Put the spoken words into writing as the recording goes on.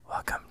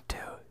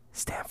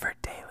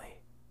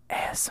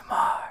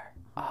ASMR.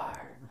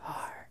 R.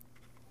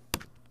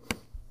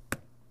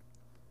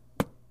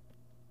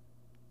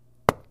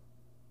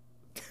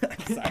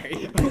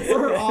 Sorry.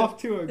 We're off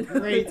to a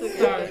great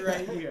start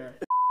right here.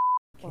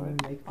 Can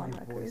you make my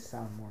voice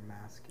sound more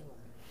masculine?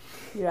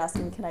 You're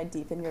asking, can I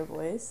deepen your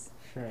voice?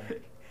 Sure.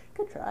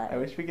 Good try. I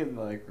wish we could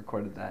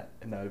recorded that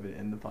and that would have been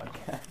in the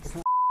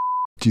podcast.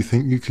 Do you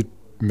think you could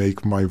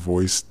make my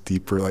voice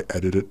deeper,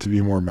 edit it to be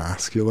more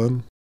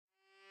masculine?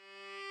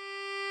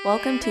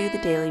 Welcome to The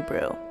Daily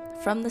Brew,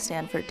 from the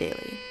Stanford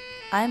Daily.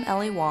 I'm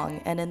Ellie Wong,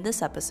 and in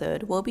this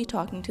episode, we'll be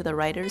talking to the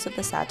writers of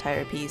the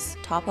satire piece,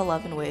 Top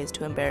 11 Ways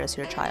to Embarrass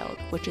Your Child,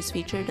 which is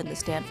featured in the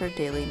Stanford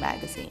Daily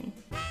magazine.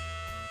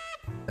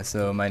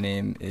 So my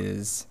name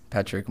is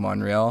Patrick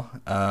Monreal.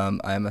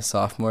 I'm a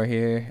sophomore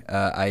here.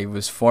 I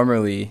was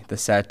formerly the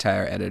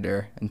satire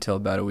editor until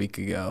about a week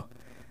ago.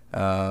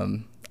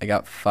 I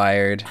got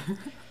fired,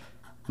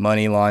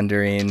 money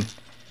laundering,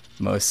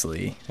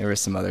 mostly. There was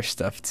some other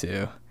stuff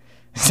too.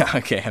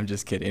 Okay, I'm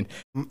just kidding.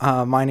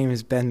 My name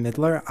is Ben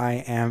Midler.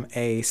 I am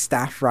a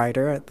staff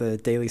writer at the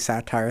Daily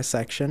Satire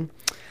section.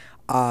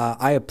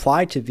 I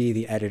applied to be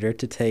the editor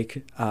to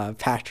take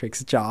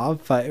Patrick's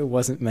job, but it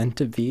wasn't meant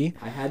to be.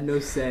 I had no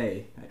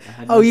say.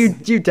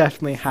 You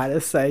definitely had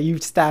a say. You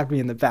stabbed me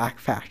in the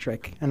back,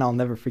 Patrick, and I'll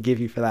never forgive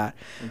you for that.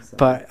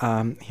 But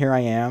here I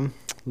am,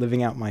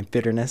 living out my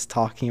bitterness,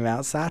 talking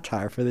about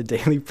satire for the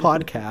Daily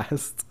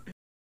Podcast.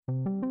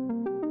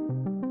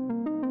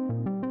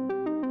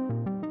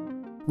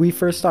 We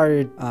first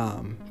started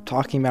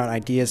talking about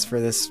ideas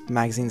for this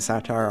magazine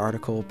satire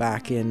article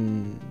back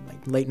in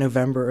late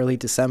November, early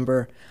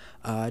December,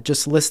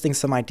 just listing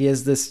some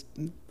ideas. This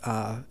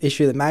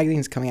issue of the magazine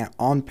is coming out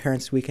on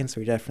Parents' Weekend,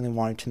 so we definitely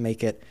wanted to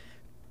make it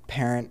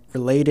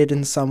parent-related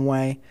in some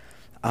way.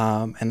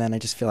 And then I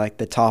just feel like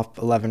the top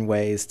 11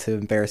 ways to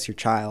embarrass your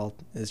child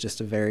is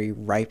just a very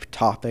ripe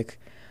topic.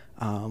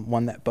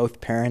 One that both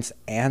parents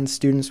and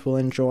students will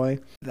enjoy.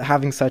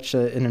 Having such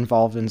an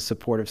involved and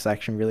supportive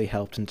section really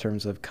helped in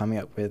terms of coming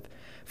up with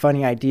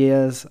funny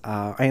ideas.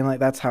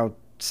 That's how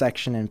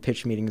section and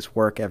pitch meetings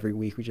work every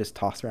week. We just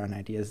toss around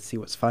ideas to see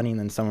what's funny, and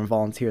then someone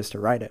volunteers to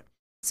write it.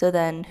 So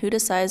then, who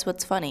decides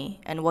what's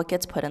funny and what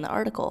gets put in the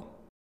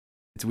article?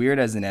 It's weird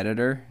as an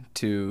editor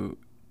to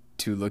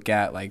look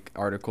at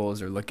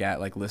articles or look at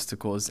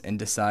listicles and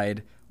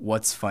decide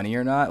what's funny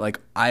or not.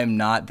 I am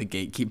not the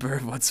gatekeeper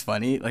of what's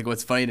funny.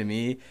 What's funny to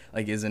me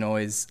isn't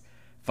always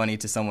funny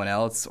to someone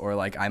else, or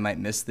I might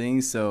miss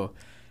things. So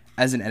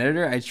as an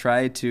editor, I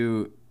try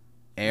to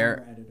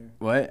Former editor.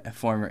 What?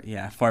 Former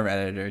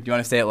editor. Do you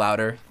want to say it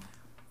louder?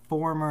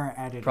 Former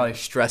editor. Probably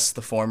stress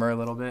the former a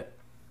little bit.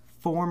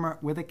 Former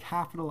with a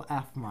capital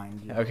F,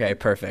 mind you. Okay,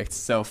 perfect.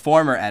 So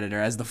former editor,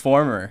 as the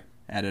former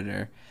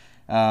editor,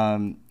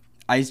 I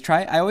always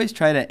try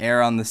to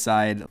err on the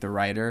side of the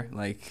writer,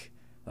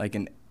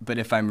 but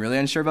if I'm really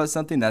unsure about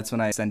something, that's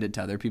when I send it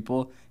to other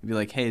people and be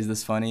like, hey, is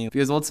this funny?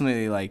 Because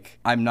ultimately,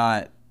 I'm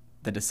not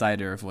the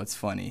decider of what's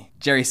funny.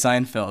 Jerry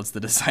Seinfeld's the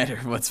decider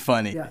of what's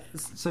funny. Yeah,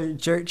 so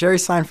Jerry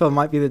Seinfeld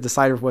might be the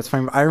decider of what's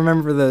funny, but I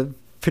remember the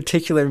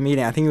particular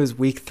meeting, I think it was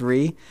week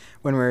 3,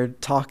 when we were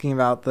talking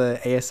about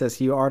the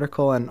ASSU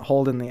article, and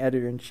Holden, the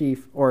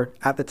editor-in-chief, or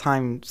at the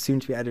time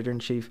soon-to-be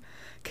editor-in-chief,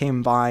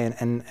 came by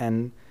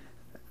and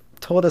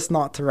told us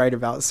not to write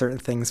about certain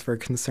things for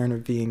concern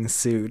of being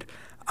sued.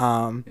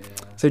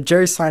 So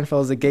Jerry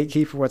Seinfeld is a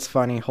gatekeeper of what's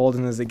funny.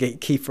 Holden is a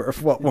gatekeeper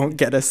of what won't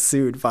get us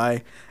sued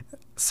by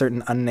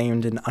certain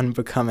unnamed and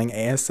unbecoming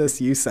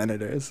ASSU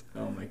senators.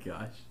 Oh my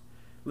gosh.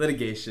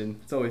 Litigation.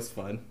 It's always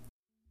fun.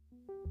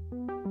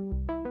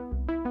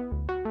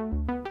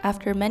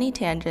 After many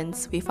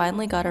tangents, we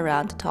finally got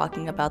around to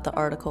talking about the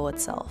article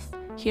itself.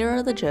 Here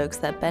are the jokes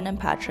that Ben and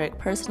Patrick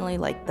personally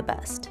liked the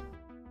best.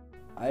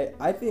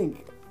 I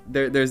think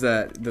there's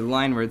the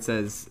line where it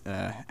says,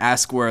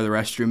 ask where the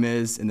restroom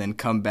is, and then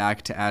come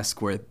back to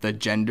ask where the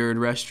gendered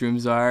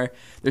restrooms are.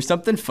 There's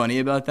something funny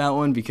about that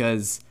one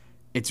because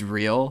it's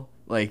real.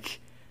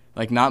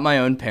 Not my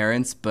own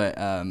parents, but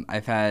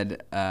I've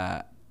had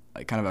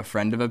kind of a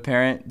friend of a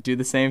parent do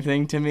the same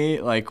thing to me,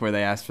 where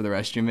they ask where the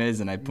restroom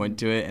is, and I point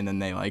to it, and then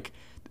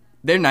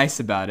they're nice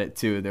about it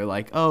too. They're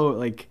like,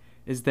 oh,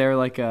 is there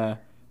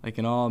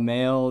an all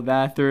male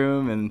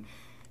bathroom?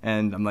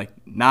 And I'm like,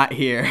 not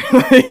here.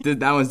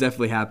 That one's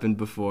definitely happened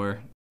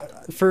before.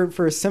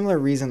 For a similar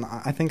reason,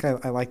 I think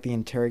I like the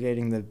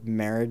interrogating the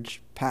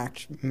marriage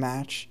pact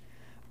match,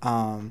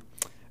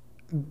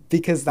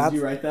 because that's. Did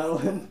you write that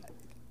one?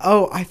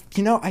 Oh, I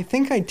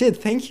think I did.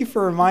 Thank you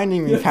for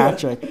reminding me,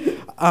 Patrick.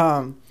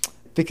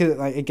 Because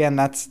again,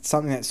 that's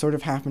something that sort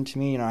of happened to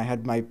me. I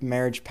had my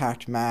marriage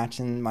pact match,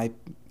 and I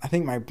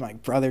think my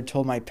brother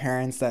told my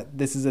parents that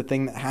this is a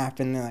thing that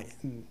happened, and I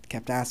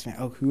kept asking me,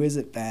 oh, who is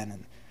it, Ben?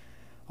 And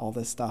all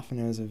this stuff, and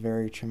it was a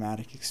very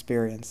traumatic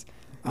experience.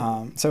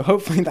 So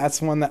hopefully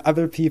that's one that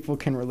other people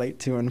can relate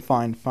to and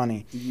find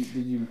funny. Did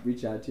you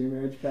reach out to your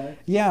marriage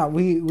pact? Yeah,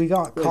 we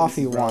got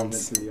coffee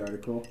once. To the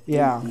article.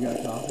 Yeah. You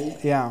got coffee?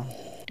 Yeah.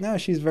 No,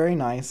 she's very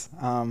nice.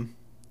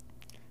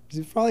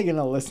 She's probably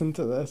gonna listen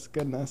to this.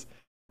 Goodness.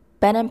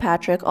 Ben and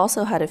Patrick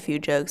also had a few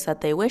jokes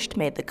that they wished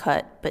made the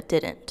cut, but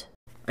didn't.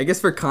 I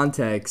guess for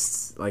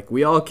context, like,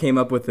 we all came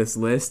up with this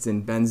list,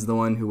 and Ben's the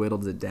one who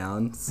whittled it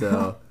down.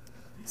 So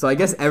I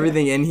guess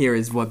everything in here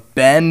is what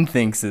Ben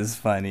thinks is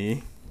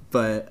funny.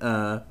 But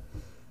I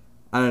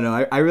don't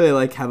know. I really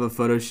like have a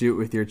photo shoot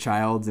with your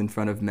child in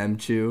front of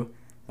Memchu.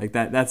 Like,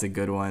 that's a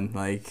good one.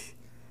 Like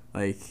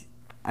I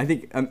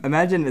think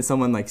imagine that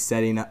someone like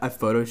setting a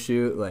photo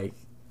shoot, like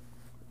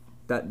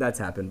that's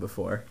happened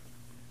before.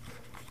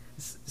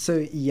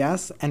 So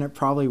yes, and it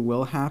probably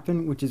will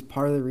happen, which is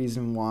part of the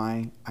reason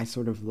why I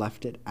sort of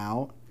left it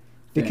out,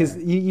 because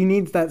you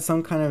need that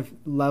some kind of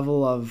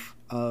level of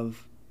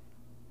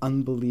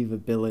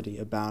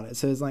unbelievability about it.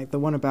 So it's like the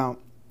one about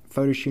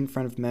photo shoot in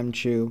front of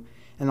Memchu,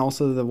 and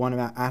also the one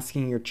about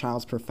asking your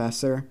child's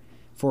professor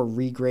for a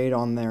regrade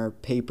on their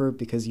paper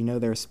because you know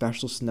they're a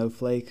special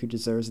snowflake who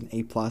deserves an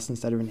A+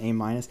 instead of an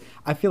A-.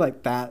 I feel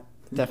like that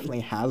definitely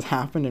has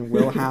happened and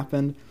will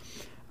happen.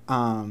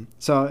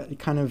 So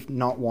kind of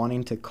not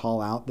wanting to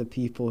call out the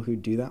people who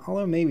do that,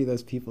 although maybe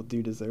those people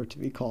do deserve to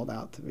be called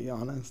out, to be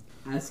honest.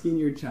 Asking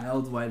your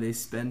child why they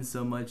spend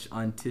so much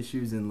on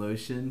tissues and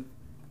lotion.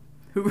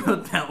 Who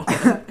wrote that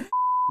one?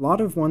 A lot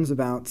of ones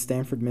about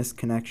Stanford missed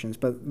connections,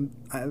 but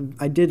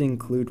I did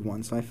include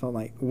one, so I felt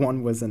like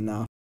one was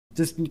enough.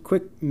 Just a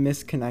quick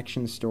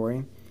misconnection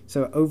story.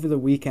 So over the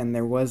weekend,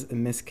 there was a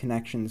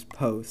misconnections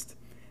post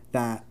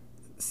that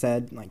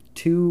said, like,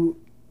 to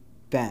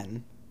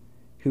Ben,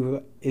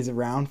 who is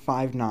around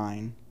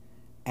 5'9",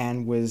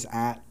 and was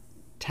at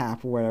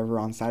TAP or whatever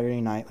on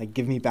Saturday night, like,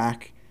 give me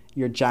back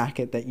your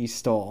jacket that you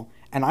stole.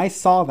 And I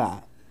saw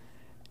that.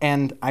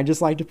 And I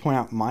just like to point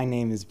out, my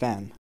name is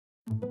Ben.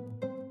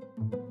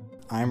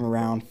 I'm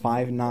around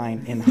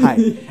 5'9" in height.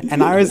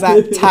 And I was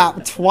at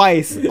TAP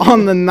twice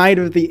on the night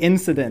of the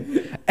incident.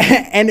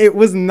 And it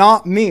was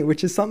not me,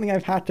 which is something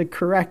I've had to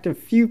correct a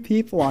few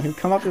people on who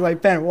come up to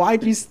like, Ben,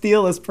 why'd you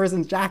steal this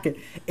person's jacket?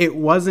 It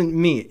wasn't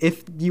me.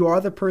 If you are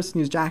the person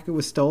whose jacket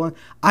was stolen,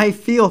 I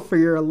feel for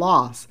your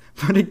loss.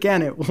 But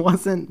again, it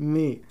wasn't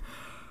me.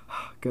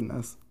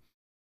 Goodness.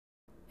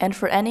 And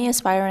for any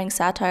aspiring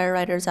satire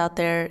writers out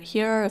there,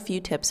 here are a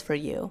few tips for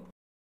you.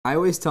 I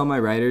always tell my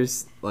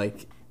writers,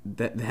 like,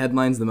 that the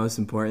headline's the most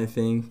important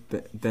thing.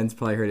 Ben's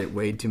probably heard it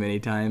way too many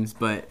times,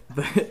 but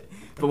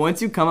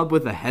once you come up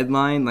with a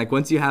headline, like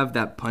once you have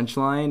that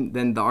punchline,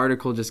 then the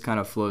article just kind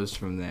of flows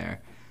from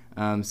there.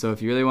 So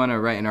if you really want to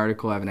write an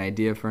article, have an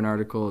idea for an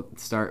article,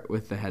 start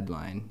with the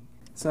headline.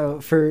 So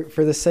for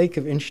the sake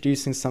of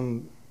introducing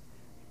some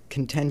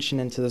contention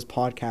into this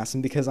podcast,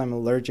 and because I'm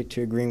allergic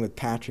to agreeing with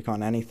Patrick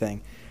on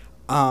anything,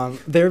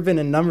 there have been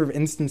a number of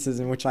instances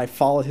in which I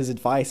followed his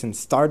advice and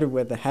started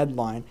with the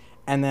headline,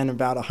 and then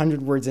about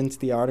 100 words into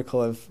the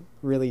article have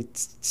really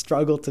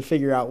struggled to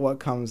figure out what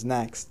comes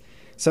next.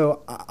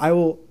 So I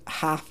will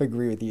half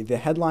agree with you. The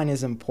headline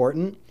is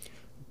important,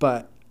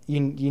 but you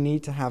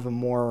need to have a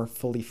more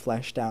fully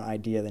fleshed out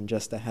idea than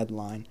just a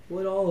headline.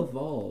 Well, it all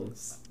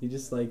evolves. You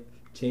just like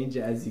change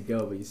it as you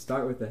go, but you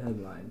start with the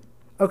headline.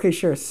 Okay,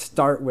 sure.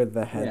 Start with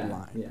the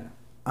headline. Yeah.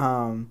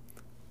 I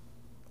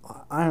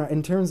don't know,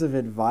 in terms of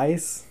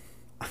advice,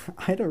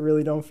 I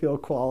really don't feel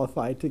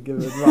qualified to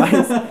give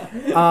advice.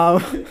 I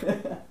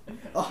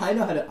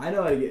know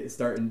how to get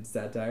started in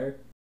satire.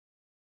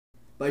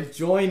 By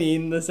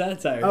joining the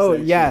satire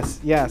section.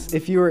 Yes.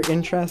 If you are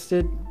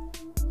interested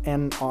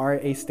and are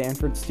a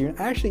Stanford student,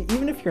 actually,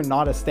 even if you're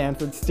not a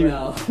Stanford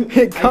student,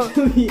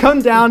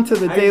 come down to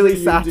the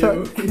Daily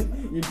Satire.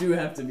 You do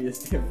have to be a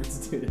Stanford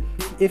student.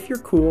 If you're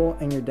cool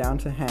and you're down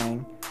to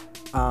hang,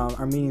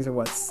 our meetings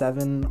are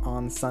 7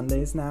 on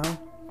Sundays now?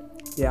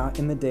 Yeah,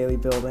 in the Daily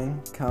building.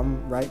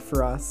 Come write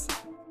for us.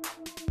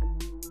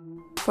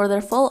 For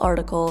their full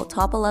article,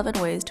 Top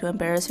 11 Ways to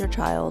Embarrass Your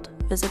Child,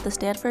 visit the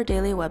Stanford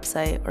Daily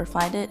website or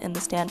find it in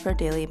the Stanford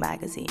Daily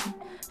magazine.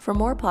 For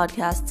more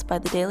podcasts by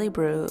The Daily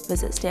Brew,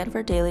 visit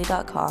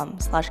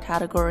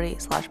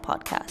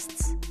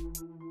stanforddaily.com/category/podcasts.